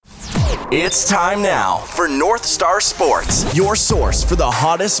It's time now for North Star Sports, your source for the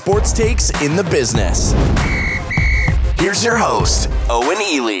hottest sports takes in the business. Here's your host, Owen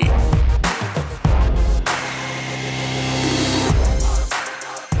Ely.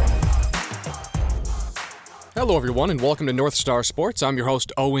 Hello, everyone, and welcome to North Star Sports. I'm your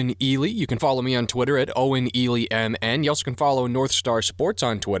host, Owen Ely. You can follow me on Twitter at OwenEelyMN. You also can follow North Star Sports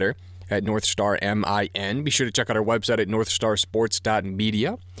on Twitter at NorthstarMIN. Be sure to check out our website at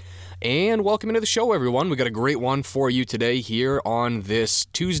northstarsports.media. And welcome into the show, everyone. We got a great one for you today here on this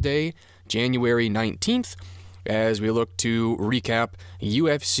Tuesday, January 19th, as we look to recap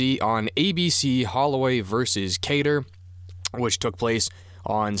UFC on ABC Holloway versus Kattar, which took place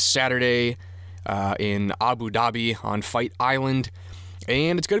on Saturday in Abu Dhabi on Fight Island.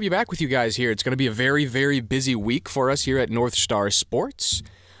 And it's going to be back with you guys here. It's going to be a very, very busy week for us here at North Star Sports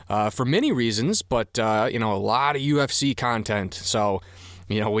for many reasons, but, a lot of UFC content. So,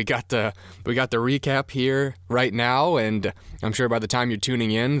 we got the recap here right now, and I'm sure by the time you're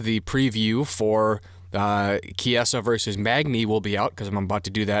tuning in, the preview for Chiesa versus Magny will be out, because I'm about to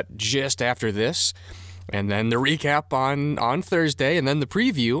do that just after this. And then the recap on Thursday, and then the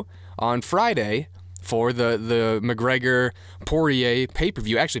preview on Friday for the McGregor-Poirier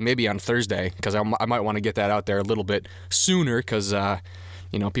pay-per-view. Actually, maybe on Thursday, because I might want to get that out there a little bit sooner, because,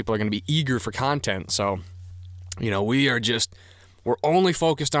 people are going to be eager for content. So, we're only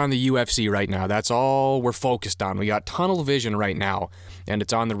focused on the UFC right now. That's all we're focused on. We got tunnel vision right now, and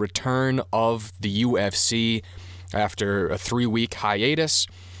it's on the return of the UFC after a 3-week hiatus.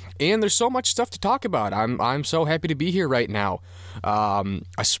 And there's so much stuff to talk about. I'm so happy to be here right now.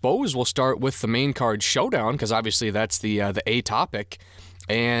 I suppose we'll start with the Main Card Showdown, because obviously that's the A topic.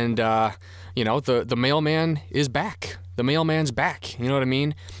 And, the Mailman is back. The Mailman's back. You know what I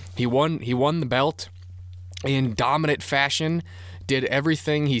mean? He won the belt in dominant fashion. Did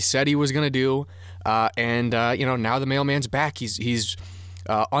everything he said he was going to do, and now the Mailman's back. He's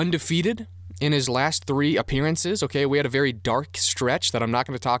undefeated in his last 3 appearances. Okay, we had a very dark stretch that I'm not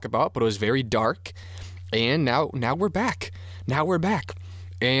going to talk about, but it was very dark, and now we're back. Now we're back,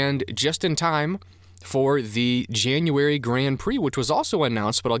 and just in time for the January Grand Prix, which was also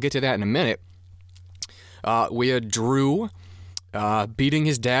announced, but I'll get to that in a minute. We had Drew beating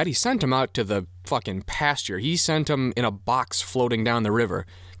his dad. He sent him out to the fucking pasture. He sent him in a box floating down the river.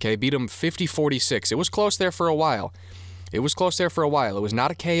 Okay, beat him 50-46. It was close there for a while. It was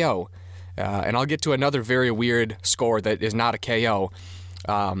not a KO. And I'll get to another very weird score that is not a KO.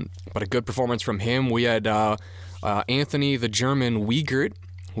 But a good performance from him. We had Anthony the German Wiegert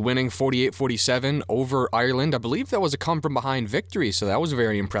winning 48-47 over Ireland. I believe that was a come-from-behind victory, so that was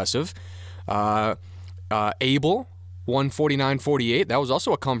very impressive. Abel won 49-48. That was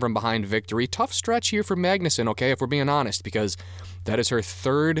also a come-from-behind victory. Tough stretch here for Magnuson, okay, if we're being honest, because that is her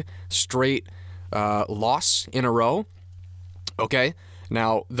 3rd straight loss in a row. Okay,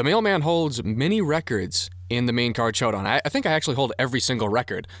 now, the Mailman holds many records in the Main Card Showdown. I think I actually hold every single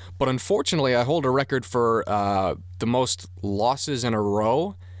record, but unfortunately, I hold a record for the most losses in a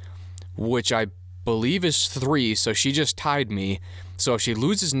row, which I believe is 3, so she just tied me. So if she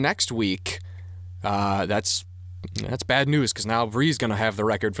loses next week, that's bad news, because now Bree's going to have the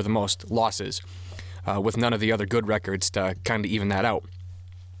record for the most losses, with none of the other good records to kind of even that out.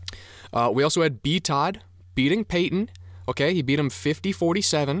 We also had B-Todd beating Peyton. Okay, he beat him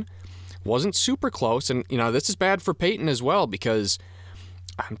 50-47. Wasn't super close, and, this is bad for Peyton as well, because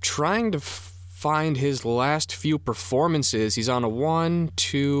I'm trying to find his last few performances. He's on a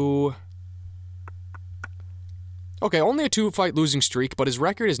 1-2... Okay, only a 2-fight losing streak, but his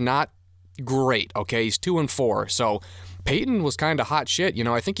record is not great, okay? He's 2-4, so Peyton was kind of hot shit.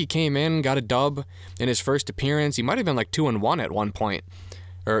 I think he came in, got a dub in his first appearance. He might have been like 2-1 at one point.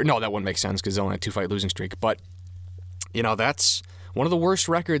 Or, no, that wouldn't make sense, because he's only a 2-fight losing streak. But, that's one of the worst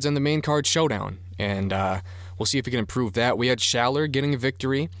records in the Main Card Showdown, and we'll see if we can improve that. We had Schaller getting a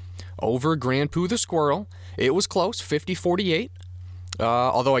victory over Grand Poo the Squirrel. It was close, 50-48.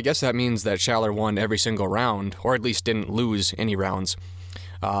 Although I guess that means that Schaller won every single round, or at least didn't lose any rounds.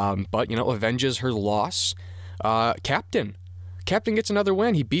 But, avenges her loss. Captain gets another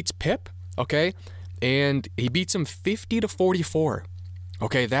win. He beats Pip, okay? And he beats him 50-44.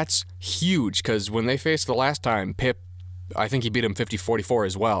 Okay, that's huge, because when they faced the last time, Pip, I think he beat him 50-44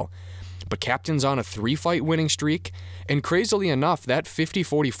 as well. But Captain's on a 3-fight winning streak, and crazily enough, that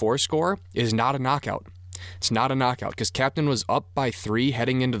 50-44 score is not a knockout. It's not a knockout, because Captain was up by 3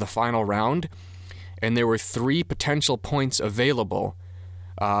 heading into the final round, and there were 3 potential points available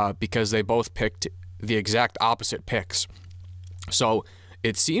because they both picked the exact opposite picks. So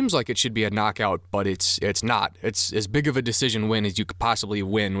it seems like it should be a knockout, but it's not. It's as big of a decision win as you could possibly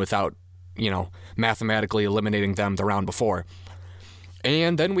win without mathematically eliminating them the round before.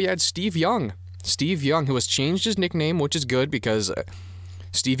 And then we had Steve Young. Steve Young, who has changed his nickname, which is good because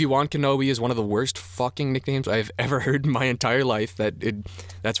Stevie Wan Kenobi is one of the worst fucking nicknames I've ever heard in my entire life.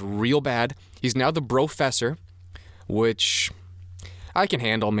 That's real bad. He's now the Brofessor, which I can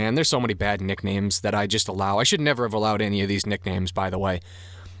handle, man. There's so many bad nicknames that I just allow. I should never have allowed any of these nicknames, by the way.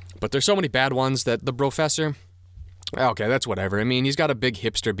 But there's so many bad ones that the Brofessor, okay, that's whatever. I mean, he's got a big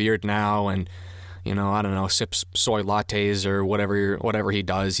hipster beard now, and I don't know, sips soy lattes or whatever he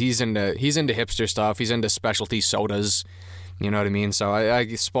does. He's into hipster stuff. He's into specialty sodas. You know what I mean? So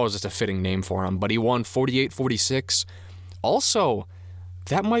I suppose it's a fitting name for him. But he won 48-46. Also,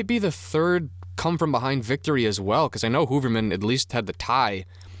 that might be the third come-from-behind victory as well, because I know Hooverman at least had the tie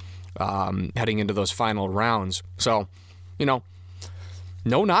heading into those final rounds. So, no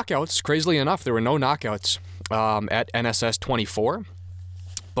knockouts. Crazily enough, there were no knockouts at NSS 24.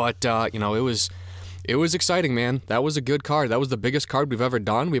 But, it was exciting, man. That was a good card. That was the biggest card we've ever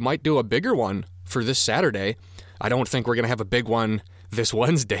done. We might do a bigger one for this Saturday. I don't think we're going to have a big one this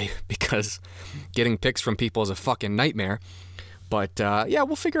Wednesday because getting picks from people is a fucking nightmare. But,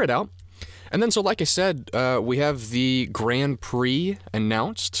 we'll figure it out. And then, so like I said, we have the Grand Prix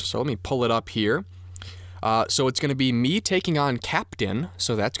announced. So let me pull it up here. So it's going to be me taking on Captain.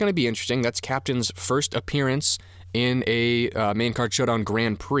 So that's going to be interesting. That's Captain's first appearance in a Main Card Showdown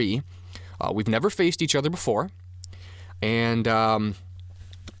Grand Prix. We've never faced each other before. And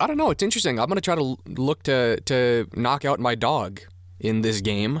I don't know. It's interesting. I'm going to try to look to knock out my dog in this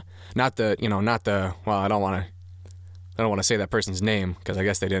game. Well, I don't want to say that person's name because I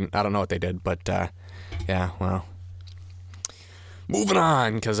guess they didn't. I don't know what they did, but well, moving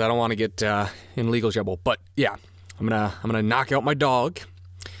on because I don't want to get in legal trouble. But yeah, I'm gonna knock out my dog,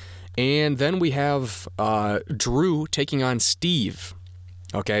 and then we have Drew taking on Steve.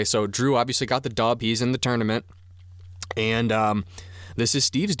 Okay, so Drew obviously got the dub. He's in the tournament, and this is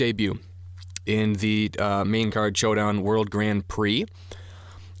Steve's debut in the Main Card Showdown World Grand Prix.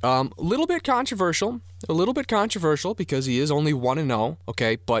 A little bit controversial because he is only 1-0,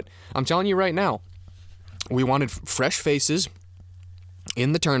 okay? But I'm telling you right now, we wanted fresh faces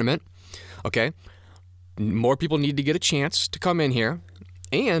in the tournament, okay? More people need to get a chance to come in here.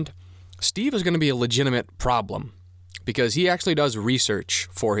 And Steve is going to be a legitimate problem because he actually does research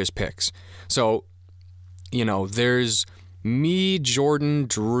for his picks. So, there's me, Jordan,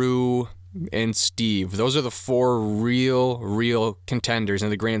 Drew, and Steve. Those are the four real contenders in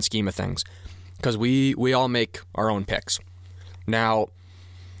the grand scheme of things because we all make our own picks. Now,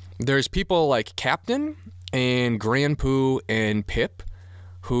 there's people like Captain and Grandpoo and Pip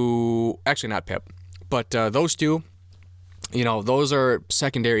who, actually not Pip, but those two, those are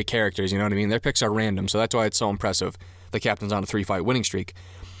secondary characters, you know what I mean? Their picks are random, so that's why it's so impressive. The Captain's on a 3-fight winning streak.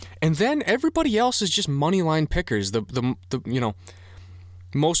 And then everybody else is just money line pickers. The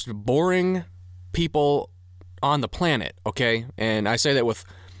most boring people on the planet, okay? And I say that with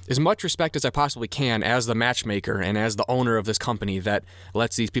as much respect as I possibly can as the matchmaker and as the owner of this company that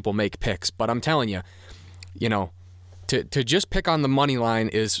lets these people make picks. But I'm telling you, to just pick on the money line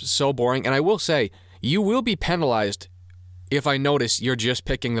is so boring. And I will say, you will be penalized if I notice you're just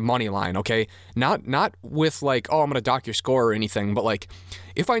picking the money line, okay? Not with like, oh, I'm going to dock your score or anything, but like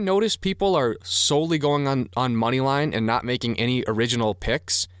if I notice people are solely going on money line and not making any original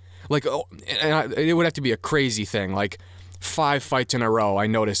picks, like it would have to be a crazy thing, like 5 fights in a row, I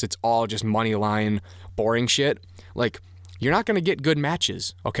notice it's all just money line boring shit. Like you're not going to get good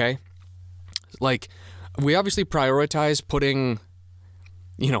matches, okay? Like we obviously prioritize putting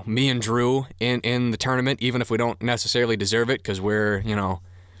me and Drew in the tournament, even if we don't necessarily deserve it because we're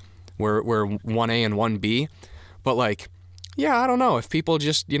 1A and 1B. But like, yeah, I don't know. If people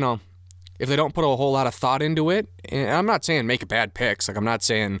just, if they don't put a whole lot of thought into it, and I'm not saying make bad picks. Like I'm not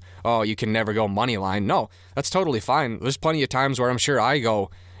saying, oh, you can never go money line. No, that's totally fine. There's plenty of times where I'm sure I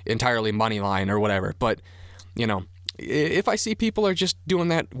go entirely money line or whatever. But, if I see people are just doing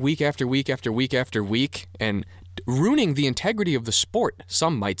that week after week after week after week and ruining the integrity of the sport.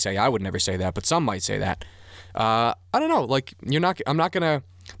 Some might say, I would never say that, but some might say that. I don't know. Like, I'm not going to,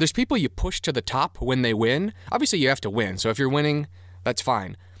 there's people you push to the top when they win. Obviously, you have to win. So if you're winning, that's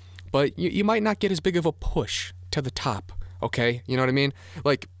fine. But you might not get as big of a push to the top. Okay? You know what I mean?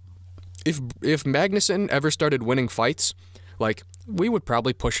 Like, if Magnuson ever started winning fights, like, we would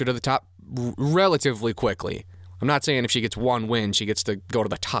probably push her to the top relatively quickly. I'm not saying if she gets one win, she gets to go to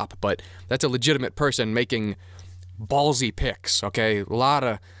the top, but that's a legitimate person making ballsy picks, okay? A lot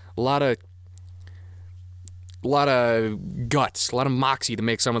of guts, a lot of moxie to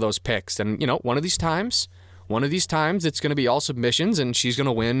make some of those picks. And, one of these times it's going to be all submissions and she's going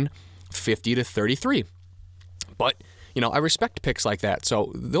to win 50-33. But, I respect picks like that.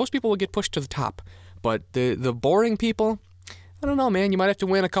 So those people will get pushed to the top. But the boring people, I don't know, man. You might have to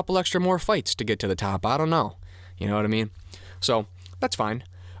win a couple extra more fights to get to the top. I don't know. You know what I mean? So that's fine.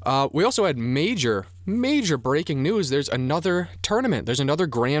 We also had major breaking news. There's another tournament. There's another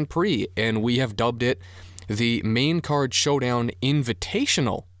Grand Prix, and we have dubbed it the Main Card Showdown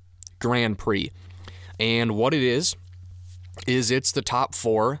Invitational Grand Prix. And what it is it's the top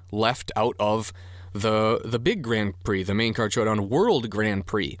 4 left out of the big Grand Prix, the Main Card Showdown World Grand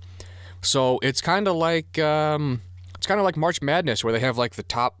Prix. So it's kind of like March Madness, where they have like the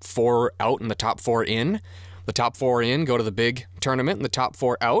top 4 out and the top 4 in. The top 4 in go to the big tournament, and the top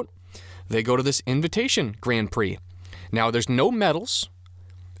 4 out, they go to this invitation Grand Prix. Now, there's no medals.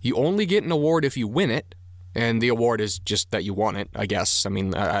 You only get an award if you win it, and the award is just that you won it, I guess. I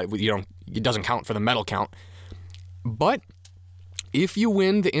mean, it doesn't count for the medal count. But if you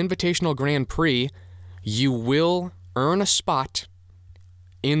win the Invitational Grand Prix, you will earn a spot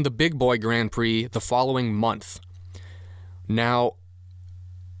in the Big Boy Grand Prix the following month. Now,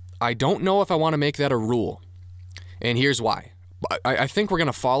 I don't know if I want to make that a rule, and here's why. I think we're going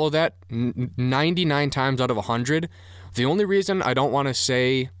to follow that 99 times out of 100. The only reason I don't want to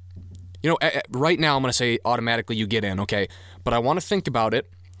say, right now I'm going to say automatically you get in, okay? But I want to think about it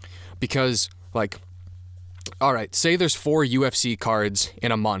because, all right, say there's 4 UFC cards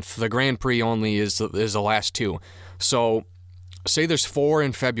in a month. The Grand Prix only is the last 2. So say there's 4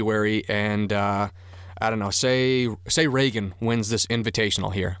 in February, and I don't know, say Reagan wins this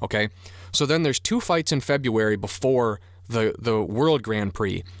invitational here, okay? So then there's 2 fights in February before the World Grand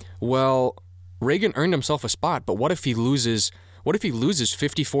Prix. Well, Reagan earned himself a spot, but what if he loses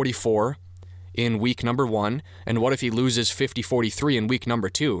 50-44 in week number 1, and what if he loses 50-43 in week number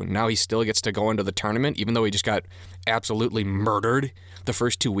 2? Now he still gets to go into the tournament, even though he just got absolutely murdered the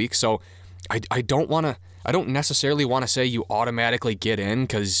first 2 weeks. So I don't necessarily want to say you automatically get in,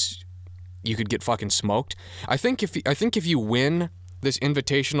 because you could get fucking smoked. I think if you win this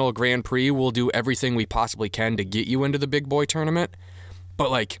Invitational Grand Prix, we'll do everything we possibly can to get you into the big boy tournament.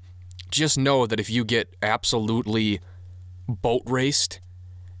 But just know that if you get absolutely boat raced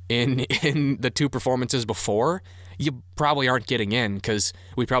in the 2 performances before, you probably aren't getting in, because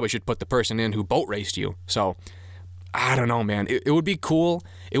we probably should put the person in who boat raced you. So I don't know, man. It would be cool.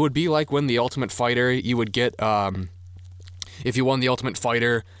 It would be like when the Ultimate Fighter, you would get if you won the Ultimate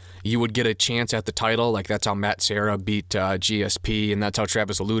Fighter, you would get a chance at the title. Like, that's how Matt Serra beat GSP, and that's how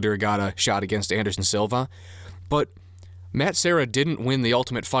Travis Lutter got a shot against Anderson Silva. But Matt Serra didn't win the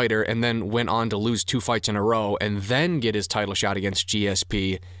Ultimate Fighter and then went on to lose 2 fights in a row and then get his title shot against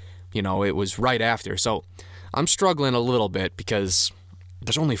GSP. It was right after. So I'm struggling a little bit because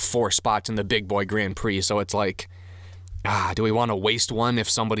there's only 4 spots in the Big Boy Grand Prix. So it's like, do we want to waste one if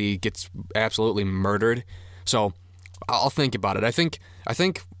somebody gets absolutely murdered? So I'll think about it. I think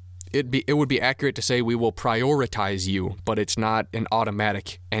it would be accurate to say we will prioritize you, but it's not an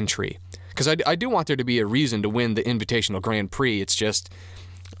automatic entry. Because I do want there to be a reason to win the Invitational Grand Prix. It's just,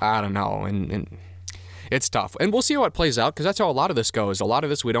 I don't know, and it's tough. And we'll see how it plays out, because that's how a lot of this goes. A lot of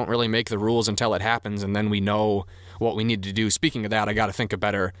this, we don't really make the rules until it happens, and then we know what we need to do. Speaking of that, I got to think of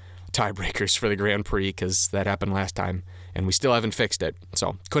better tiebreakers for the Grand Prix, because that happened last time, and we still haven't fixed it.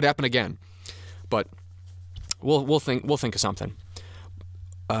 So, could happen again. But we'll think of something.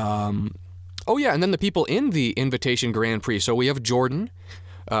 Oh yeah, and then the people in the Invitation Grand Prix. So we have Jordan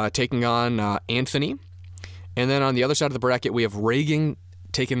taking on Anthony, and then on the other side of the bracket we have Reagan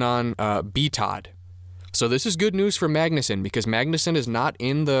taking on B-Todd. So this is good news for Magnuson, because Magnuson is not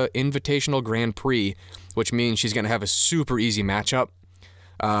in the Invitational Grand Prix, which means she's going to have a super easy matchup,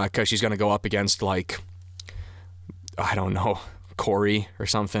 because she's going to go up against, I don't know, Corey or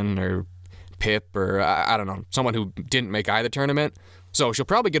something, or Pip, or I don't know, someone who didn't make either tournament. So she'll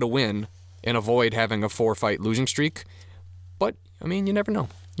probably get a win and avoid having a 4-fight losing streak. But, I mean, you never know.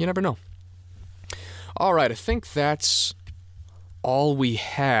 You never know. All right, I think that's all we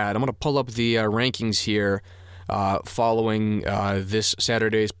had. I'm going to pull up the rankings here following this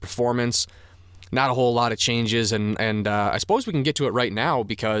Saturday's performance. Not a whole lot of changes, and I suppose we can get to it right now,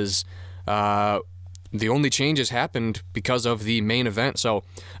 because the only changes happened because of the main event. So,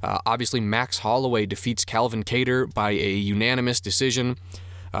 obviously, Max Holloway defeats Calvin Kattar by a unanimous decision.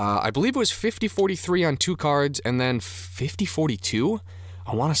 I believe it was 50-43 on 2 cards, and then 50-42,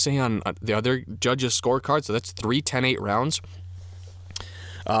 I want to say, on the other judges' scorecard. So that's 3 10-8 rounds.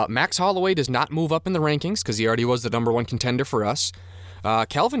 Max Holloway does not move up in the rankings, because he already was the number 1 contender for us.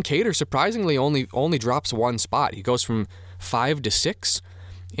 Calvin Kattar, surprisingly, only drops 1 spot. He goes from 5 to 6,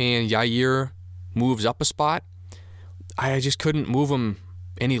 and Yair moves up a spot. I just couldn't move him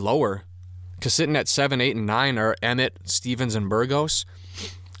any lower. Because sitting at 7, 8, and 9 are Emmett, Stevens, and Burgos.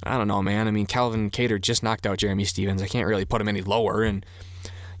 I don't know, man. I mean, Calvin Kattar just knocked out Jeremy Stevens. I can't really put him any lower. And,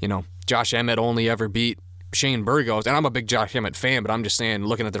 Josh Emmett only ever beat Shane Burgos. And I'm a big Josh Emmett fan, but I'm just saying,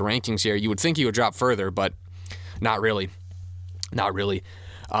 looking at the rankings here, you would think he would drop further, but not really. Not really.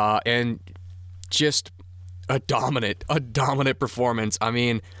 And just a dominant performance. I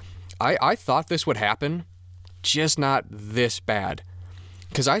mean, I thought this would happen, just not this bad.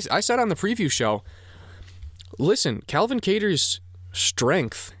 Because I said on the preview show, listen, Calvin Kattar's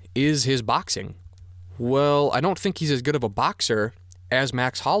strength is his boxing. Well, I don't think he's as good of a boxer as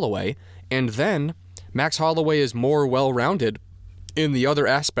Max Holloway, and then Max Holloway is more well-rounded in the other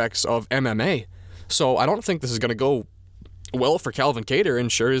aspects of MMA. So I don't think this is going to go well for Calvin Kattar,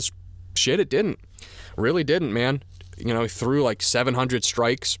 and sure as shit it didn't. Really didn't, man. He threw like 700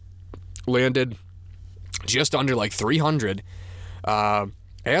 strikes, landed just under like 300.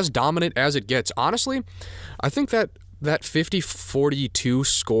 As dominant as it gets. Honestly, I think that 50-42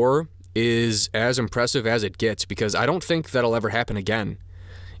 score is as impressive as it gets, because I don't think that'll ever happen again.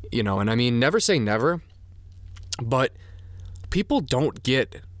 And I mean, never say never, but people don't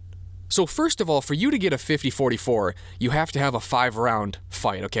get... So first of all, for you to get a 50-44, you have to have a 5-round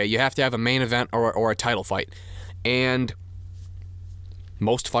fight, okay? You have to have a main event or a title fight. And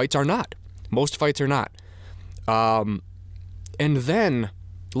most fights are not. And then,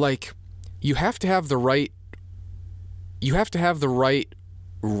 you have to have the right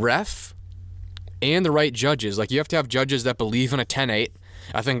ref and the right judges. You have to have judges that believe in a 10-8.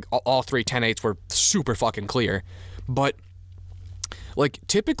 I think all 3 10-8s were super fucking clear. But,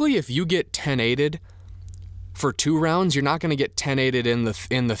 typically if you get 10-8'd for 2 rounds, you're not going to get 10-8'd in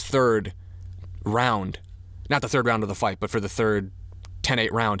the third round. Not the third round of the fight, but for the third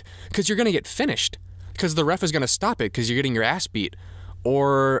 10-8 round. Because you're going to get finished. Because the ref is going to stop it because you're getting your ass beat.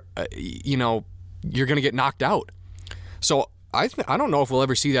 Or, you're going to get knocked out. So I don't know if we'll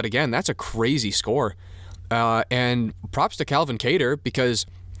ever see that again. That's a crazy score. And props to Calvin Kattar, because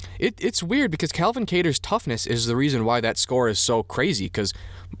it's weird, because Calvin Kattar's toughness is the reason why that score is so crazy, because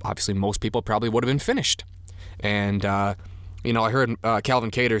obviously most people probably would have been finished. And, I heard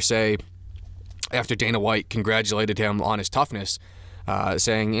Calvin Kattar say, after Dana White congratulated him on his toughness,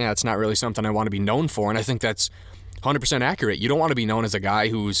 saying, yeah, it's not really something I want to be known for. And I think that's 100% accurate. You don't want to be known as a guy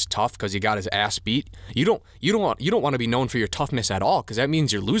who's tough because he got his ass beat. You don't want to be known for your toughness at all, because that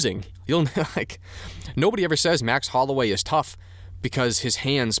means you're losing. Nobody ever says Max Holloway is tough because his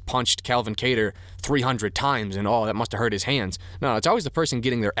hands punched Calvin Kattar 300 times and that must have hurt his hands. No, it's always the person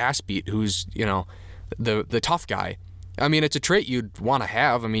getting their ass beat who's, the tough guy. I mean, it's a trait you'd want to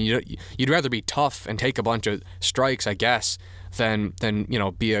have. I mean, you'd rather be tough and take a bunch of strikes, I guess, than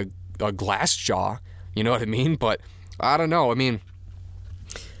be a glass jaw. You know what I mean? But I don't know. I mean,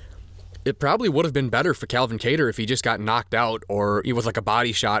 it probably would have been better for Calvin Kattar if he just got knocked out or he was like a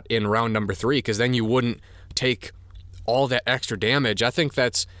body shot in round number 3, because then you wouldn't take all that extra damage. I think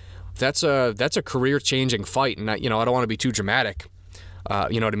that's a career-changing fight, and I don't want to be too dramatic.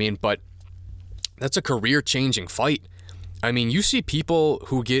 You know what I mean? But that's a career-changing fight. I mean, you see people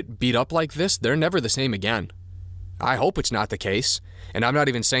who get beat up like this, they're never the same again. I hope it's not the case. And I'm not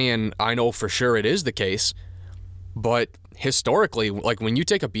even saying I know for sure it is the case. But historically, when you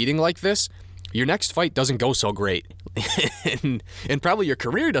take a beating like this, your next fight doesn't go so great. and probably your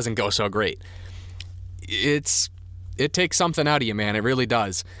career doesn't go so great. It takes something out of you, man. It really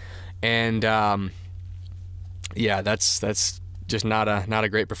does. And that's just not a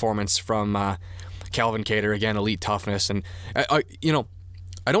great performance from Calvin Kattar. Again, elite toughness. And I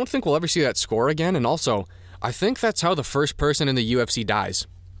don't think we'll ever see that score again. And also, I think that's how the first person in the UFC dies.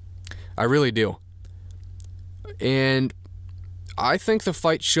 I really do. And I think the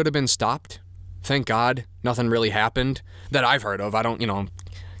fight should have been stopped. Thank God nothing really happened that I've heard of. I don't, he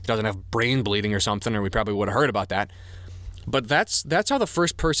doesn't have brain bleeding or something, or we probably would have heard about that. But that's how the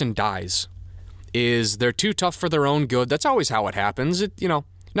first person dies, is they're too tough for their own good. That's always how it happens.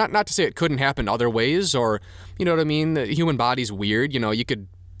 Not to say it couldn't happen other ways, or, you know what I mean? The human body's weird. You could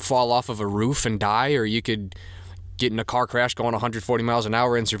fall off of a roof and die, or you could get in a car crash going 140 miles an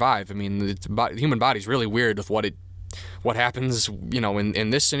hour and survive. I mean, the human body's really weird with what happens, in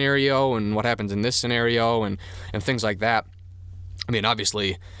this scenario and what happens in this scenario and things like that. I mean,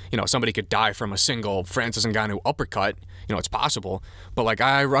 obviously, somebody could die from a single Francis Ngannou uppercut. It's possible. But,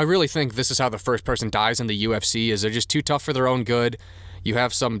 I really think this is how the first person dies in the UFC, is they're just too tough for their own good. You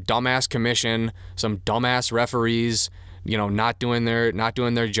have some dumbass commission, some dumbass referees, not doing their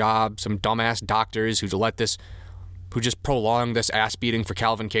job, some dumbass doctors who just prolonged this ass beating for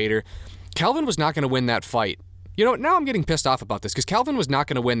Calvin Kattar. Calvin was not going to win that fight now I'm getting pissed off about this because Calvin was not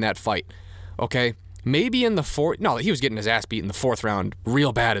going to win that fight, okay? Maybe in the fourth... No, he was getting his ass beat in the fourth round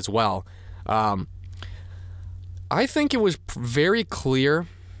real bad as well. I think it was very clear...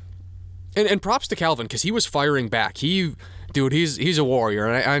 And props to Calvin because he was firing back. Dude, he's a warrior.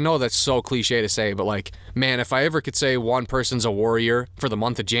 And I know that's so cliche to say, but, like, man, if I ever could say one person's a warrior for the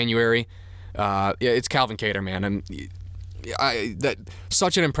month of January, it's Calvin Kattar, man. And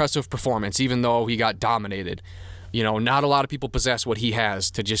such an impressive performance, even though he got dominated. Not a lot of people possess what he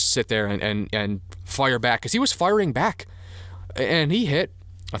has to just sit there and fire back, because he was firing back. And he hit,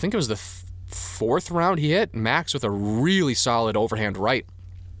 I think it was the fourth round, he hit Max with a really solid overhand right.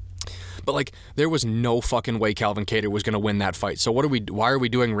 But, like, there was no fucking way Calvin Kattar was going to win that fight. So why are we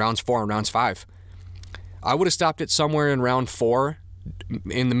doing rounds 4 and rounds 5? I would have stopped it somewhere in round 4,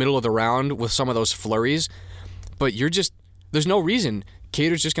 in the middle of the round with some of those flurries. But there's no reason.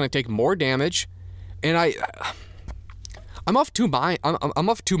 Kattar's just going to take more damage. And I'm of two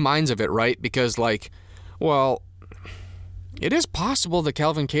minds of it, right? Because, like, well, it is possible that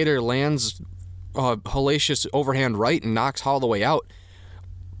Calvin Kattar lands a hellacious overhand right and knocks Holloway out.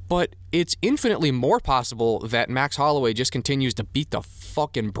 But it's infinitely more possible that Max Holloway just continues to beat the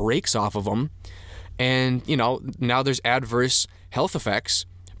fucking brakes off of him. And, now there's adverse health effects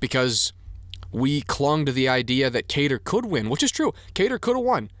because we clung to the idea that Kattar could win, which is true. Kattar could have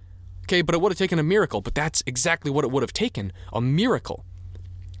won. Okay, but it would have taken a miracle. But that's exactly what it would have taken, a miracle.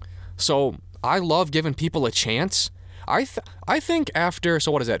 So I love giving people a chance. I think after,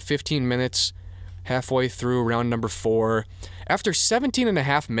 15 minutes, halfway through round number 4... After 17 and a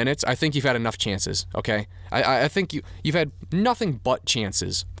half minutes, I think you've had enough chances, okay? I think you've had nothing but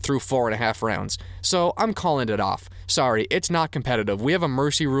chances through 4.5 rounds. So I'm calling it off. Sorry, it's not competitive. We have a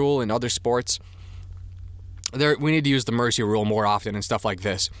mercy rule in other sports. We need to use the mercy rule more often and stuff like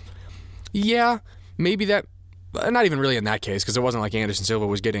this. Yeah, maybe that... Not even really in that case, because it wasn't like Anderson Silva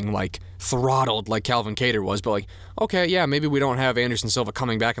was getting, like, throttled like Calvin Kattar was. But, like, okay, yeah, maybe we don't have Anderson Silva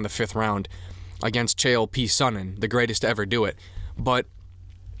coming back in the 5th round against Chael P. Sonnen, the greatest to ever do it. But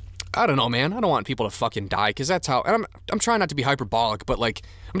I don't know, man. I don't want people to fucking die, because that's how... And I'm trying not to be hyperbolic, but, like,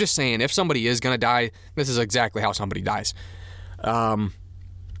 I'm just saying, if somebody is going to die, this is exactly how somebody dies.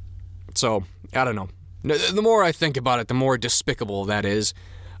 So, I don't know. The more I think about it, the more despicable that is.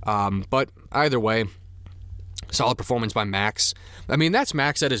 But either way, solid performance by Max. I mean, that's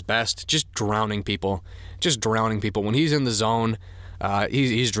Max at his best, just drowning people. When he's in the zone...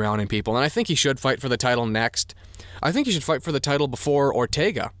 He's drowning people, and I think he should fight for the title next. I think he should fight for the title before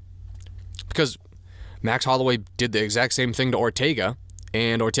Ortega, because Max Holloway did the exact same thing to Ortega,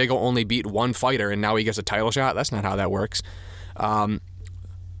 and Ortega only beat one fighter, and now he gets a title shot. That's not how that works.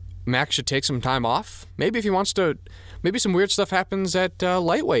 Max should take some time off. Maybe if he wants to, maybe some weird stuff happens at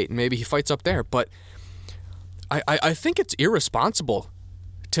lightweight, and maybe he fights up there. But I think it's irresponsible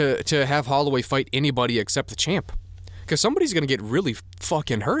to have Holloway fight anybody except the champ. Because somebody's going to get really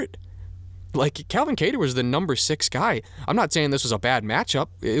fucking hurt. Like, Calvin Kattar was the number 6 guy. I'm not saying this was a bad matchup.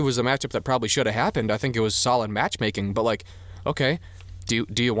 It was a matchup that probably should have happened. I think it was solid matchmaking. But, like, okay, do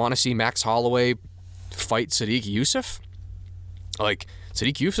you want to see Max Holloway fight Sadiq Youssef? Like,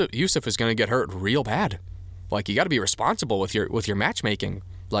 Sadiq Youssef is going to get hurt real bad. Like, you got to be responsible with your matchmaking.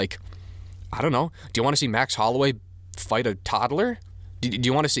 Like, I don't know. Do you want to see Max Holloway fight a toddler? Do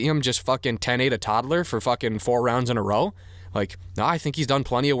you want to see him just fucking 10-8 a toddler for fucking 4 rounds in a row? Like, no, I think he's done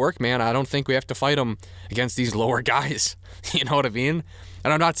plenty of work, man. I don't think we have to fight him against these lower guys. You know what I mean?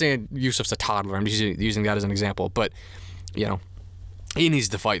 And I'm not saying Yusuf's a toddler. I'm just using that as an example. But, he needs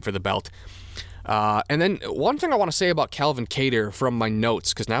to fight for the belt. And then one thing I want to say about Calvin Kattar from my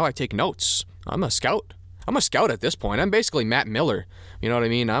notes, because now I take notes. I'm a scout. I'm a scout at this point. I'm basically Matt Miller. You know what I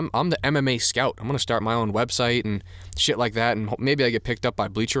mean? I'm the MMA scout. I'm going to start my own website and shit like that, and maybe I get picked up by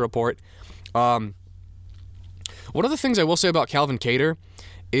Bleacher Report. One of the things I will say about Calvin Kattar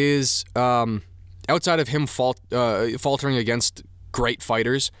is, outside of him faltering against great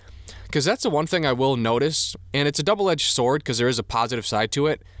fighters, because that's the one thing I will notice, and it's a double-edged sword because there is a positive side to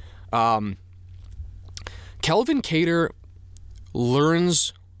it. Calvin Kattar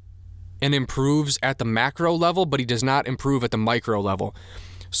learns and improves at the macro level, but he does not improve at the micro level.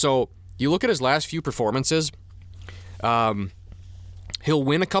 So you look at his last few performances, he'll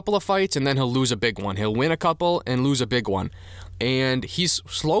win a couple of fights and then he'll lose a big one. He'll win a couple and lose a big one. And he's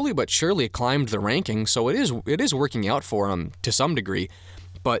slowly but surely climbed the rankings, so it is working out for him to some degree.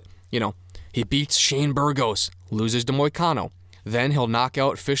 But, he beats Shane Burgos, loses to Moicano. Then he'll knock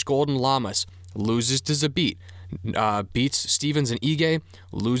out Fishgold and Lamas, loses to Zabit. Beats Stevens and Ige,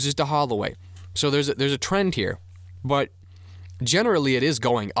 loses to Holloway. So there's a trend here, but generally it is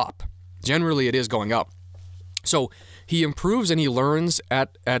going up. So he improves and he learns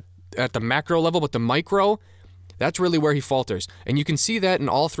at the macro level, but the micro, that's really where he falters. And you can see that in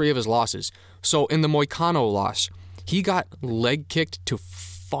all three of his losses. So in the Moicano loss, he got leg kicked to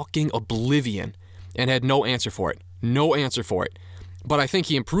fucking oblivion and had no answer for it. No answer for it. But I think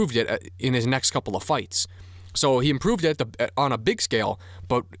he improved it in his next couple of fights. So he improved it on a big scale,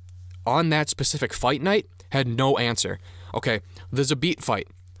 but on that specific fight night, had no answer. Okay, the Zabit fight,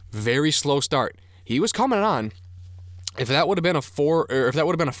 very slow start. He was coming on. If that would have been a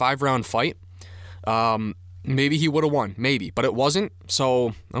 5-round fight, maybe he would have won, maybe, but it wasn't.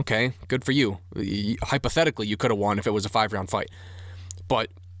 So okay, good for you. Hypothetically, you could have won if it was a 5-round fight, but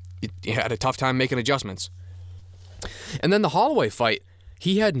he had a tough time making adjustments. And then the Holloway fight,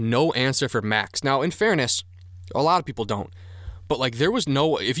 he had no answer for Max. Now, in fairness, a lot of people don't, but like there was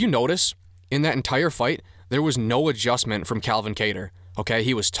no. If you notice in that entire fight, there was no adjustment from Calvin Kattar. Okay,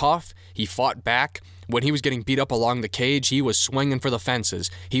 he was tough. He fought back. When he was getting beat up along the cage, he was swinging for the fences.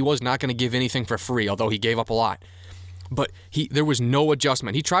 He was not going to give anything for free, although he gave up a lot. But there was no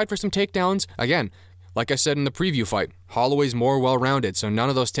adjustment. He tried for some takedowns. Again, like I said in the preview fight, Holloway's more well-rounded, so none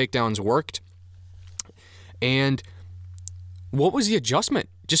of those takedowns worked. And what was the adjustment?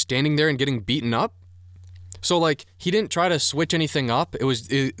 Just standing there and getting beaten up? So, like, he didn't try to switch anything up. It was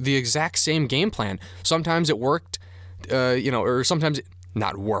the exact same game plan. Sometimes it worked, or sometimes it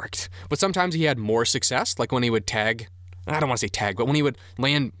not worked. But sometimes he had more success, like when he would tag. I don't want to say tag, but when he would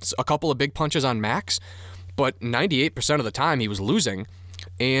land a couple of big punches on Max. But 98% of the time he was losing,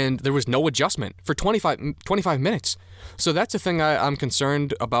 and there was no adjustment for 25 minutes. So that's the thing I'm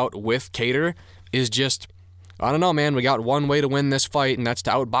concerned about with Kattar is just, I don't know, man. We got one way to win this fight, and that's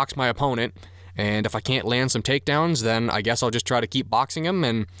to outbox my opponent. And if I can't land some takedowns, then I guess I'll just try to keep boxing him.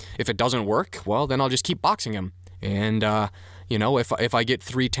 And if it doesn't work, well, then I'll just keep boxing him. And, if I get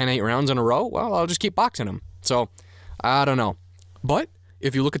 3 10-8 rounds in a row, well, I'll just keep boxing him. So, I don't know. But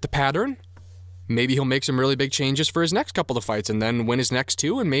if you look at the pattern, maybe he'll make some really big changes for his next couple of fights and then win his next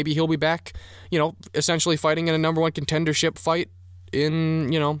 2. And maybe he'll be back, essentially fighting in a number 1 contendership fight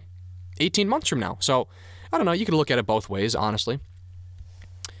in, 18 months from now. So, I don't know. You could look at it both ways, honestly.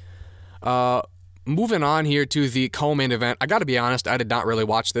 Moving on here to the co-main event. I got to be honest, I did not really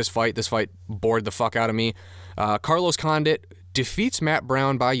watch this fight. This fight bored the fuck out of me. Carlos Condit defeats Matt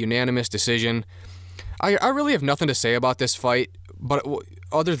Brown by unanimous decision. I really have nothing to say about this fight, but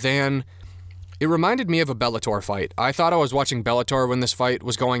other than it reminded me of a Bellator fight. I thought I was watching Bellator when this fight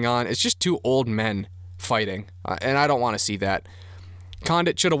was going on. It's just 2 old men fighting, and I don't want to see that.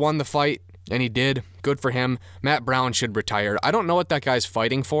 Condit should have won the fight, and he did. Good for him. Matt Brown should retire. I don't know what that guy's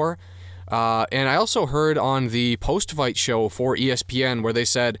fighting for. And I also heard on the post-fight show for ESPN where they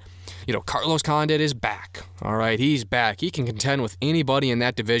said, Carlos Condit is back. All right, he's back. He can contend with anybody in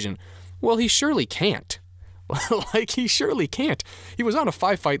that division. Well, he surely can't. He surely can't. He was on a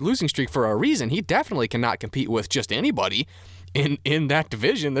 5-fight losing streak for a reason. He definitely cannot compete with just anybody in that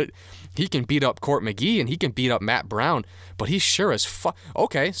division. That he can beat up Court McGee and he can beat up Matt Brown, but he sure as fuck.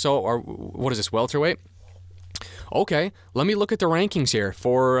 Okay, so what is this, welterweight? Okay, let me look at the rankings here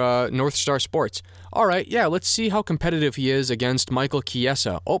for North Star Sports. All right, yeah, let's see how competitive he is against Michael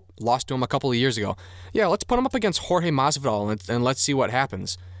Chiesa. Oh, lost to him a couple of years ago. Yeah, let's put him up against Jorge Masvidal and let's see what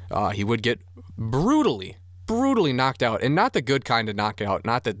happens. He would get brutally knocked out, and not the good kind of knockout,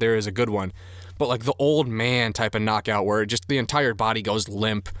 not that there is a good one, but like the old man type of knockout where just the entire body goes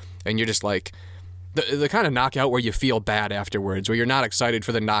limp, and you're just like, the kind of knockout where you feel bad afterwards, where you're not excited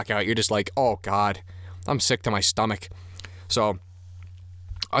for the knockout, you're just like, oh God, I'm sick to my stomach. So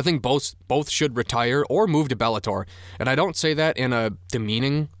I think both should retire or move to Bellator. And I don't say that in a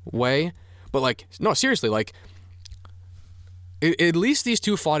demeaning way, but no, seriously, at least these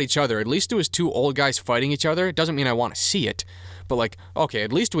 2 fought each other. At least it was 2 old guys fighting each other. It doesn't mean I want to see it, but okay,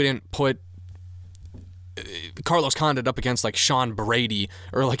 at least we didn't put Carlos Condit up against Sean Brady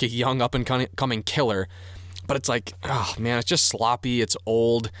or a young up and coming killer. But it's oh man, it's just sloppy, it's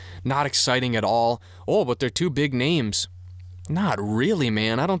old, not exciting at all. Oh, but they're 2 big names. Not really,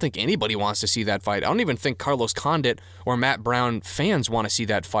 man. I don't think anybody wants to see that fight. I don't even think Carlos Condit or Matt Brown fans want to see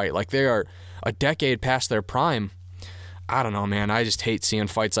that fight. They are a decade past their prime. I don't know, man. I just hate seeing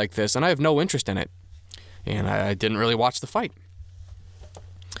fights like this, and I have no interest in it. And I didn't really watch the fight.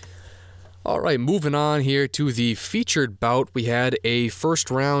 All right, moving on here to the featured bout. We had a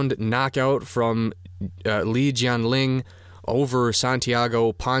first-round knockout from Li Jianling over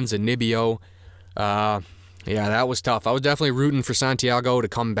Santiago Ponzinibbio. Yeah, that was tough. I was definitely rooting for Santiago to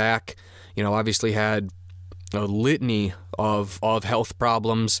come back. Obviously had a litany of health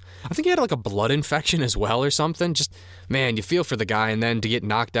problems. I think he had a blood infection as well or something. Just, man, you feel for the guy, and then to get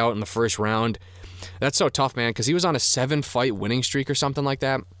knocked out in the first round. That's so tough, man, because he was on a 7-fight winning streak or something like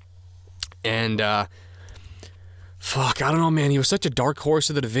that. And, I don't know, man. He was such a dark horse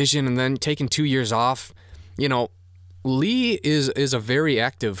of the division, and then taking 2 years off. Lee is a very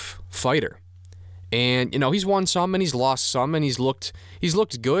active fighter. And, he's won some and he's lost some, and he's looked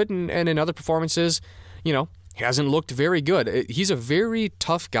good, and in other performances, hasn't looked very good. He's a very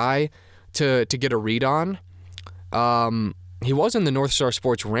tough guy to get a read on. He was in the North Star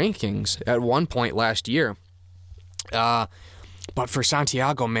Sports rankings at one point last year. But for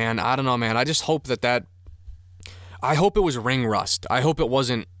Santiago, man, I don't know, man. I just hope I hope it was ring rust. I hope it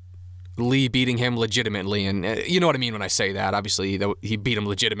wasn't Lee beating him legitimately. And you know what I mean when I say that. Obviously, he beat him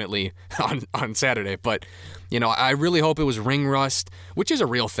legitimately on Saturday. But, I really hope it was ring rust, which is a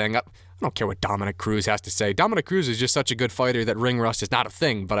real thing. I don't care what Dominic Cruz has to say. Dominic Cruz is just such a good fighter that ring rust is not a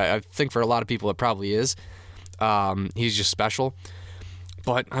thing. But I think for a lot of people it probably is. He's just special.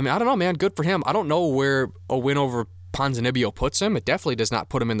 But, I don't know, man. Good for him. I don't know where a win over Ponzinibbio puts him. It definitely does not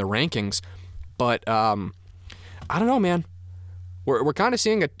put him in the rankings. But, I don't know, man. We're kind of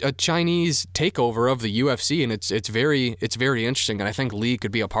seeing a Chinese takeover of the UFC, and it's very interesting, and I think Lee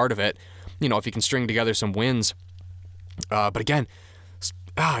could be a part of it, if he can string together some wins. But again,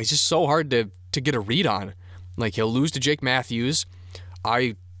 he's just so hard to get a read on. Like, he'll lose to Jake Matthews.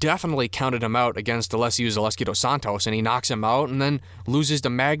 I definitely counted him out against Alessio Zaleski dos Santos, and he knocks him out, and then loses to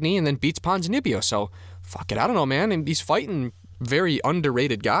Magny, and then beats Ponzinibbio. So, fuck it, I don't know, man. And he's fighting very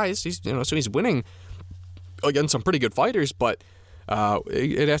underrated guys. So he's winning against some pretty good fighters, but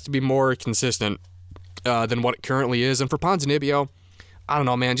it has to be more consistent than what it currently is. And for Ponzinibbio, I don't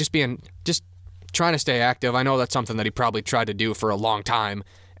know, man, just trying to stay active. I know that's something that he probably tried to do for a long time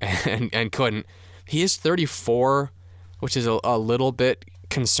and couldn't. He is 34, which is a little bit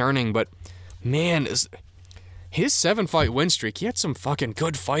concerning, but man, his 7-fight win streak, he had some fucking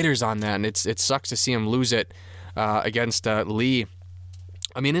good fighters on that, and it sucks to see him lose it against Lee.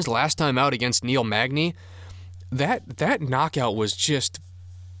 His last time out against Neil Magny, that knockout was just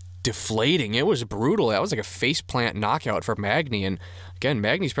deflating. It was brutal. That was like a faceplant knockout for Magny. And again,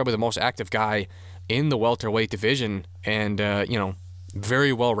 Magny's probably the most active guy in the welterweight division, and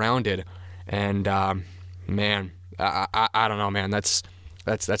very well rounded. And man, I don't know, man. That's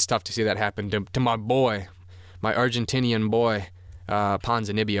tough to see that happen to my boy, my Argentinian boy,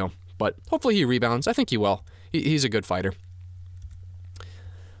 Ponzinibbio. But hopefully he rebounds. I think he will. He's a good fighter.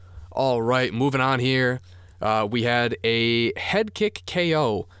 All right, moving on here. We had a head kick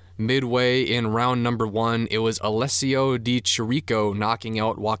KO midway in round number 1. It was Alessio Di Chirico knocking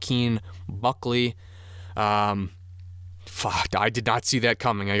out Joaquin Buckley. I did not see that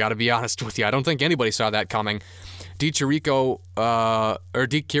coming. I got to be honest with you. I don't think anybody saw that coming. Di Chirico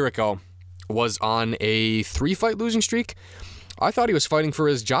was on a 3-fight losing streak. I thought he was fighting for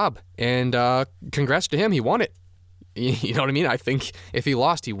his job, and congrats to him. He won it. You know what I mean? I think if he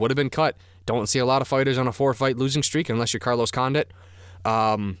lost, he would have been cut. Don't see a lot of fighters on a 4-fight losing streak unless you're Carlos Condit.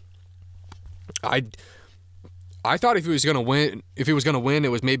 I thought if he was gonna win, it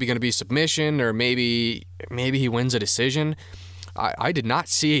was maybe gonna be submission, or maybe he wins a decision. I did not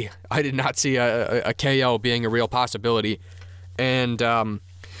see a KO being a real possibility, and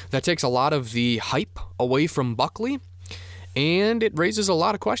that takes a lot of the hype away from Buckley, and it raises a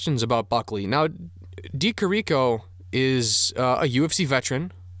lot of questions about Buckley. Now, Di Chirico is a UFC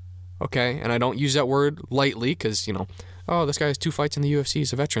veteran. Okay, and I don't use that word lightly because, this guy has 2 fights in the UFC,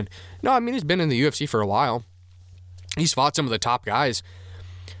 he's a veteran. No, he's been in the UFC for a while. He's fought some of the top guys.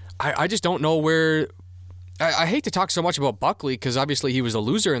 I just don't know where... I hate to talk so much about Buckley because obviously he was a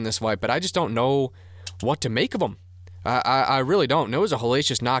loser in this fight, but I just don't know what to make of him. I really don't. It was a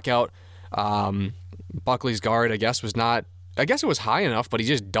hellacious knockout. Buckley's guard, I guess, was not... I guess it was high enough, but he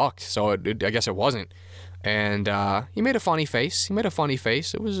just ducked, so I guess it wasn't. And he made a funny face. It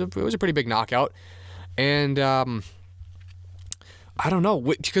was a pretty big knockout. And I don't know,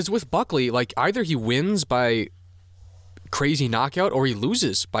 because with Buckley, like, either he wins by crazy knockout or he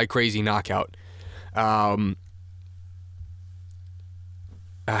loses by crazy knockout. I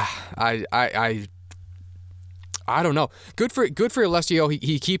don't know. Good for Alessio.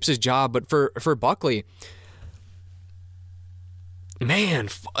 He keeps his job, but for Buckley, man,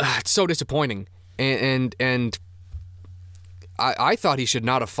 it's so disappointing. And I thought he should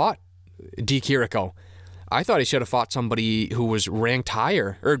not have fought Di Chirico. I thought he should have fought somebody who was ranked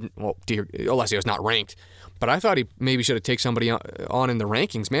higher. Alessio's not ranked, but I thought he maybe should have taken somebody on in the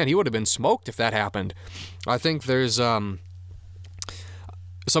rankings. Man, he would have been smoked if that happened. I think there's some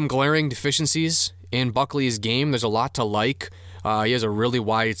glaring deficiencies in Buckley's game. There's a lot to like. He has a really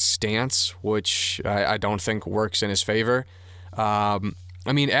wide stance, which I don't think works in his favor. At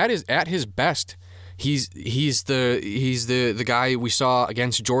his best, He's the guy we saw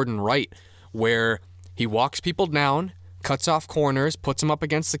against Jordan Wright, where he walks people down, cuts off corners, puts them up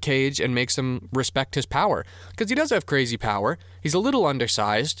against the cage, and makes them respect his power. Because he does have crazy power. He's a little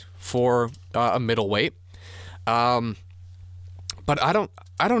undersized for a middleweight. But I don't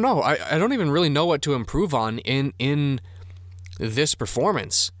know. I don't even really know what to improve on in this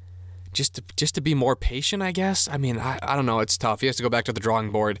performance. Just to be more patient, I guess. I mean, I don't know. It's tough. He has to go back to the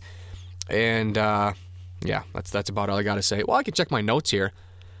drawing board. And yeah, that's about all I got to say. Well, I can check my notes here.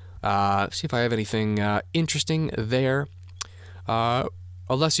 See if I have anything interesting there.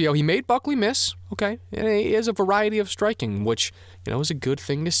 Alessio, he made Buckley miss. Okay. And he has a variety of striking, which, is a good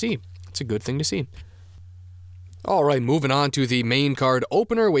thing to see. It's a good thing to see. All right, moving on to the main card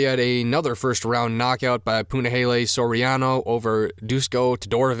opener. We had another first-round knockout by Punahele Soriano over Duško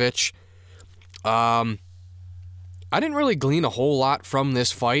Todorovic. I didn't really glean a whole lot from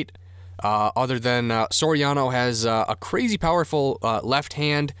this fight, other than Soriano has a crazy powerful left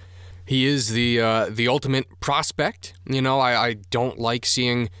hand. He is the ultimate prospect. I don't like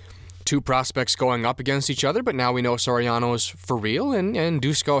seeing two prospects going up against each other, but now we know Soriano is for real, and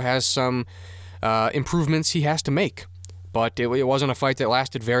Duško has some improvements he has to make. But it wasn't a fight that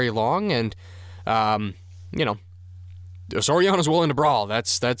lasted very long, and, Soriano's willing to brawl.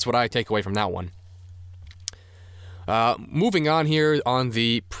 That's what I take away from that one. Moving on here on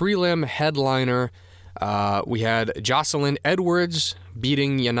the prelim headliner, we had Jocelyn Edwards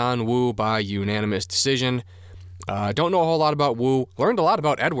beating Yanan Wu by unanimous decision. Don't know a whole lot about Wu. Learned a lot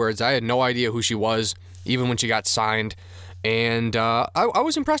about Edwards. I had no idea who she was, even when she got signed. And I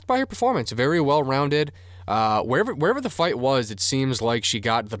was impressed by her performance. Very well-rounded. Wherever the fight was, it seems like she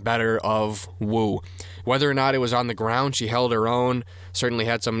got the better of Wu. Whether or not it was on the ground, she held her own. Certainly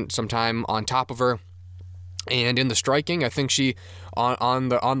had some time on top of her. And in the striking, I think she, on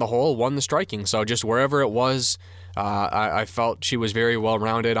the whole, won the striking. So just wherever it was, I felt she was very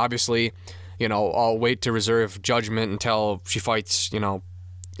well-rounded. Obviously, I'll wait to reserve judgment until she fights, an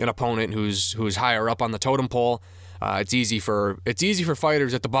opponent who's higher up on the totem pole. It's easy for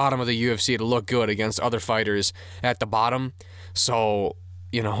fighters at the bottom of the UFC to look good against other fighters at the bottom. So,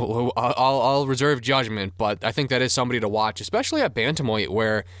 I'll reserve judgment, but I think that is somebody to watch, especially at bantamweight,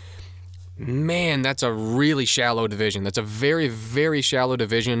 where, man, that's a really shallow division. That's a very, very shallow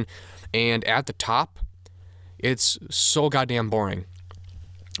division, and at the top, it's so goddamn boring.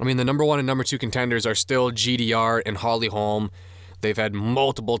 I mean, the number 1 and number 2 contenders are still GDR and Holly Holm. They've had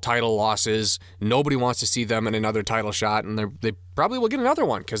multiple title losses. Nobody wants to see them in another title shot, and they probably will get another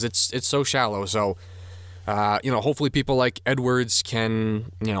one because it's so shallow. So, hopefully people like Edwards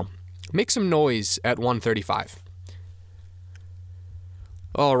can, make some noise at 135.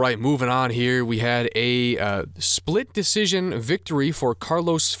 All right, moving on here. We had a split decision victory for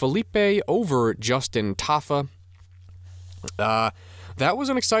Carlos Felipe over Justin Tafa. That was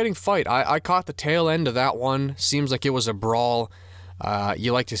an exciting fight. I caught the tail end of that one. Seems like it was a brawl.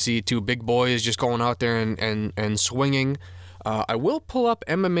 You like to see two big boys just going out there and swinging. I will pull up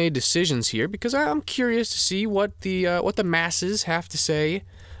MMA decisions here because I'm curious to see what the masses have to say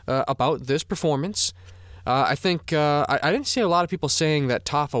about this performance. I think I didn't see a lot of people saying that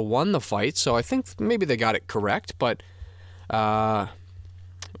Tafa won the fight, so I think maybe they got it correct. But that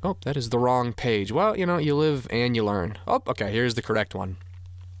is the wrong page. Well, you live and you learn. Oh, okay, here's the correct one.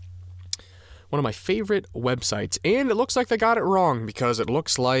 One of my favorite websites. And it looks like they got it wrong because it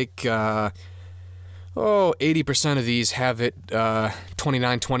looks like 80% of these have it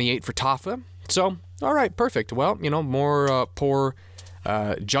 29-28 for Tafa. So, all right, perfect. Well, more poor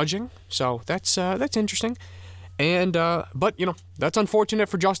judging. So that's interesting. And but that's unfortunate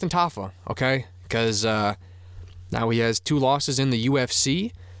for Justin Tafa, okay? Because now he has 2 losses in the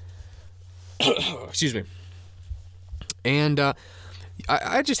UFC. Excuse me. And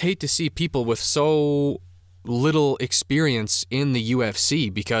I just hate to see people with so little experience in the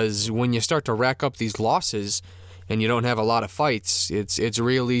UFC, because when you start to rack up these losses and you don't have a lot of fights, it's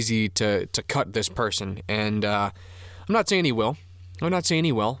real easy to cut this person. And I'm not saying he will.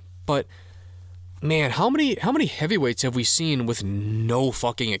 But man, how many heavyweights have we seen with no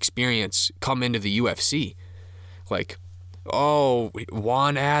fucking experience come into the UFC? Like,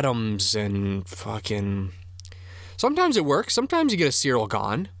 Juan Adams and fucking... Sometimes it works. Sometimes you get a Cyril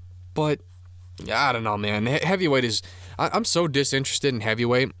Gane. But, I don't know, man. Heavyweight is... I'm so disinterested in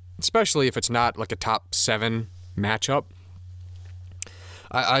heavyweight, especially if it's not like a top 7 matchup.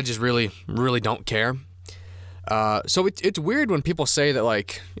 I just really, really don't care. So it's weird when people say that,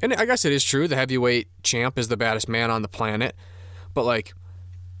 like... And I guess it is true, the heavyweight champ is the baddest man on the planet. But, like...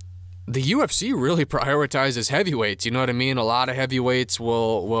 The UFC really prioritizes heavyweights, you know what I mean? A lot of heavyweights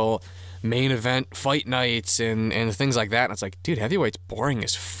will main event fight nights and things like that. And it's like, dude, heavyweight's boring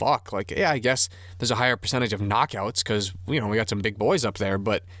as fuck. Like, yeah, I guess there's a higher percentage of knockouts because, we got some big boys up there.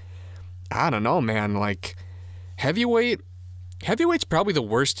 But I don't know, man. Like, heavyweight's probably the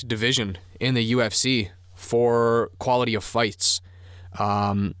worst division in the UFC for quality of fights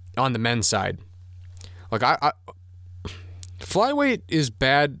on the men's side. Like, flyweight is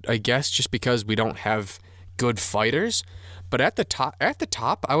bad, I guess, just because we don't have good fighters. But at the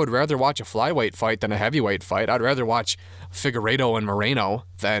top, I would rather watch a flyweight fight than a heavyweight fight. I'd rather watch Figueiredo and Moreno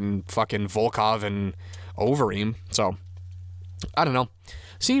than fucking Volkov and Overeem. So, I don't know.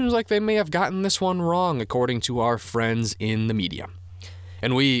 Seems like they may have gotten this one wrong, according to our friends in the media.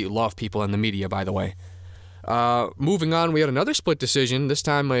 And we love people in the media, by the way. Moving on, we had another split decision. This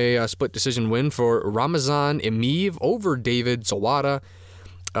time a split decision win for Ramazan Emeev over David Zawada.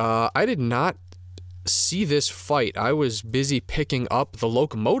 I did not see this fight. I was busy picking up the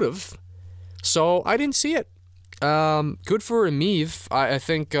locomotive, so I didn't see it. Good for Emeev. I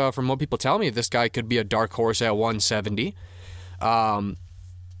think from what people tell me, this guy could be a dark horse at 170.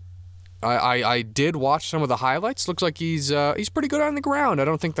 I did watch some of the highlights. Looks like he's pretty good on the ground. I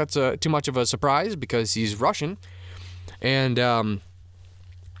don't think that's too much of a surprise because he's Russian, and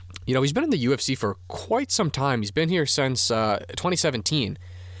he's been in the UFC for quite some time. He's been here since 2017,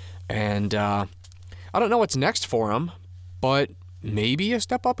 and I don't know what's next for him, but maybe a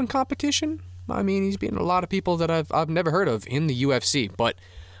step up in competition. I mean, he's beaten a lot of people that I've never heard of in the UFC, but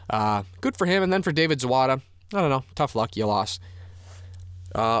good for him. And then for David Zawada, I don't know, tough luck, you lost.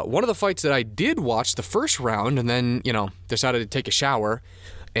 One of the fights that I did watch the first round and then, decided to take a shower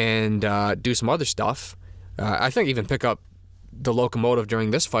and do some other stuff. I think even pick up the locomotive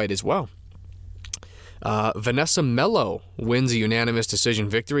during this fight as well. Vanessa Melo wins a unanimous decision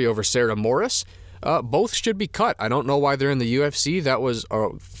victory over Sarah Morris. Both should be cut. I don't know why they're in the UFC. That was a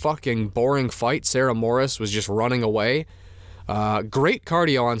fucking boring fight. Sarah Morris was just running away. Great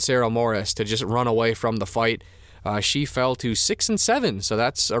cardio on Sarah Morris to just run away from the fight. She fell to 6-7, so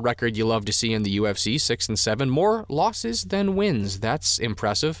that's a record you love to see in the UFC. 6-7, more losses than wins. That's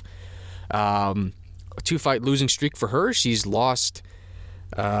impressive. A 2-fight losing streak for her. She's lost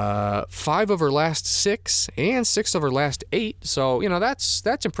 5 of her last 6 and 6 of her last 8. So,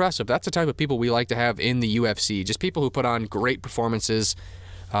 that's impressive. That's the type of people we like to have in the UFC. Just people who put on great performances,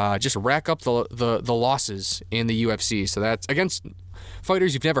 just rack up the losses in the UFC. So that's against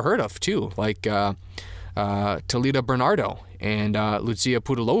fighters you've never heard of, too, like Talita Bernardo and Lucia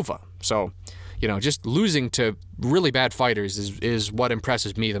Pudilova. So, just losing to really bad fighters is what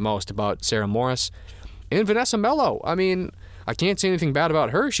impresses me the most about Sarah Morris. And Vanessa Melo, I mean, I can't say anything bad about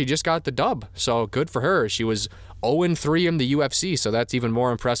her. She just got the dub, so good for her. She was 0-3 in the UFC, so that's even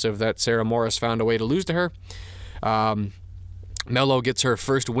more impressive that Sarah Morris found a way to lose to her. Melo gets her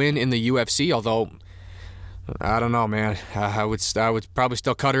first win in the UFC, although I don't know, man. I would probably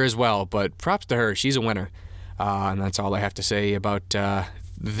still cut her as well, but props to her. She's a winner. And that's all I have to say about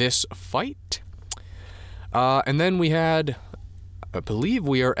this fight. And then we had, I believe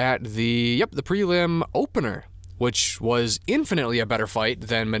we are at the prelim opener, which was infinitely a better fight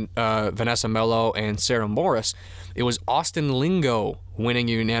than Vanessa Melo and Sarah Morris. It was Austin Lingo winning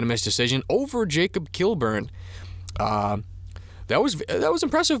a unanimous decision over Jacob Kilburn. That was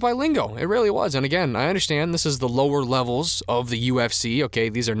impressive by Lingo. It really was. And again, I understand this is the lower levels of the UFC. Okay,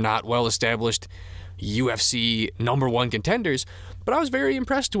 these are not well-established UFC #1 contenders. But I was very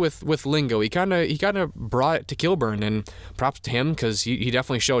impressed with Lingo. He kind of brought it to Kilburn, and props to him because he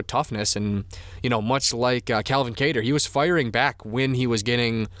definitely showed toughness. And much like Calvin Kattar, he was firing back when he was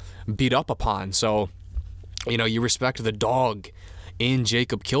getting beat up upon. So you respect the dog in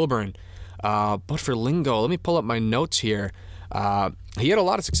Jacob Kilburn. But for Lingo, let me pull up my notes here. He had a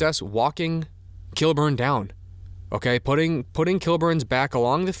lot of success walking Kilburn down. Okay, putting Kilburn's back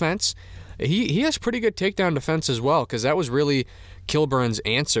along the fence. He has pretty good takedown defense as well, because that was really Kilburn's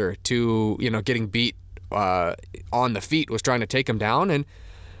answer to getting beat on the feet, was trying to take him down. And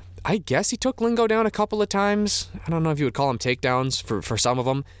I guess he took Lingo down a couple of times. I don't know if you would call them takedowns for some of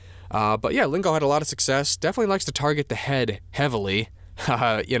them. But yeah, Lingo had a lot of success. Definitely likes to target the head heavily.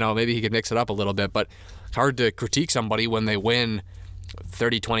 Maybe he could mix it up a little bit, but it's hard to critique somebody when they win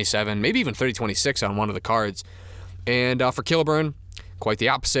 30-27, maybe even 30-26 on one of the cards. And for Kilburn, quite the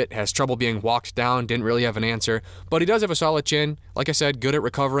opposite. Has trouble being walked down, didn't really have an answer, but he does have a solid chin. Like I said, good at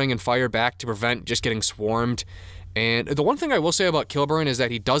recovering and fire back to prevent just getting swarmed. And the one thing I will say about Kilburn is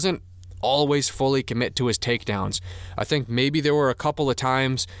that he doesn't always fully commit to his takedowns. I think maybe there were a couple of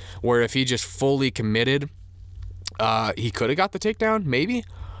times where if he just fully committed, he could have got the takedown, maybe.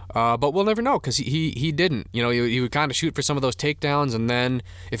 But we'll never know because he didn't. He would kind of shoot for some of those takedowns, and then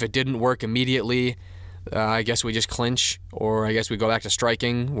if it didn't work immediately, I guess we just clinch, or I guess we go back to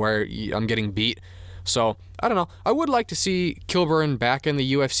striking where I'm getting beat. So, I don't know. I would like to see Kilburn back in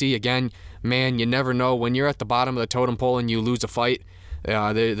the UFC again. Man, you never know. When you're at the bottom of the totem pole and you lose a fight,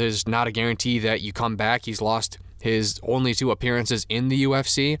 there's not a guarantee that you come back. He's lost his only 2 appearances in the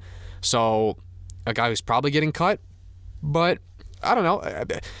UFC. So, a guy who's probably getting cut. But, I don't know.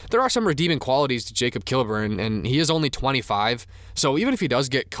 There are some redeeming qualities to Jacob Kilburn, and he is only 25. So, even if he does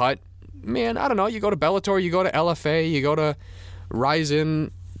get cut, man, I don't know. You go to Bellator, you go to LFA, you go to Ryzen,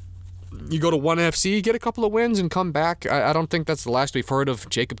 you go to ONE FC, get a couple of wins and come back. I don't think that's the last we've heard of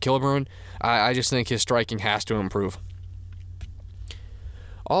Jacob Kilburn. I just think his striking has to improve.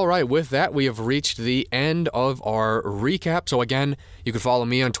 All right, with that, we have reached the end of our recap. So again, you can follow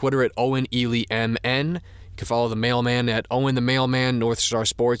me on Twitter at OwenEelyMN. You can follow the Mailman at Owen the Mailman, North Star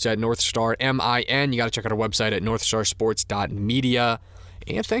Sports at NorthstarMIN. You got to check out our website at northstarsports.media.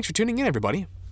 And thanks for tuning in, everybody.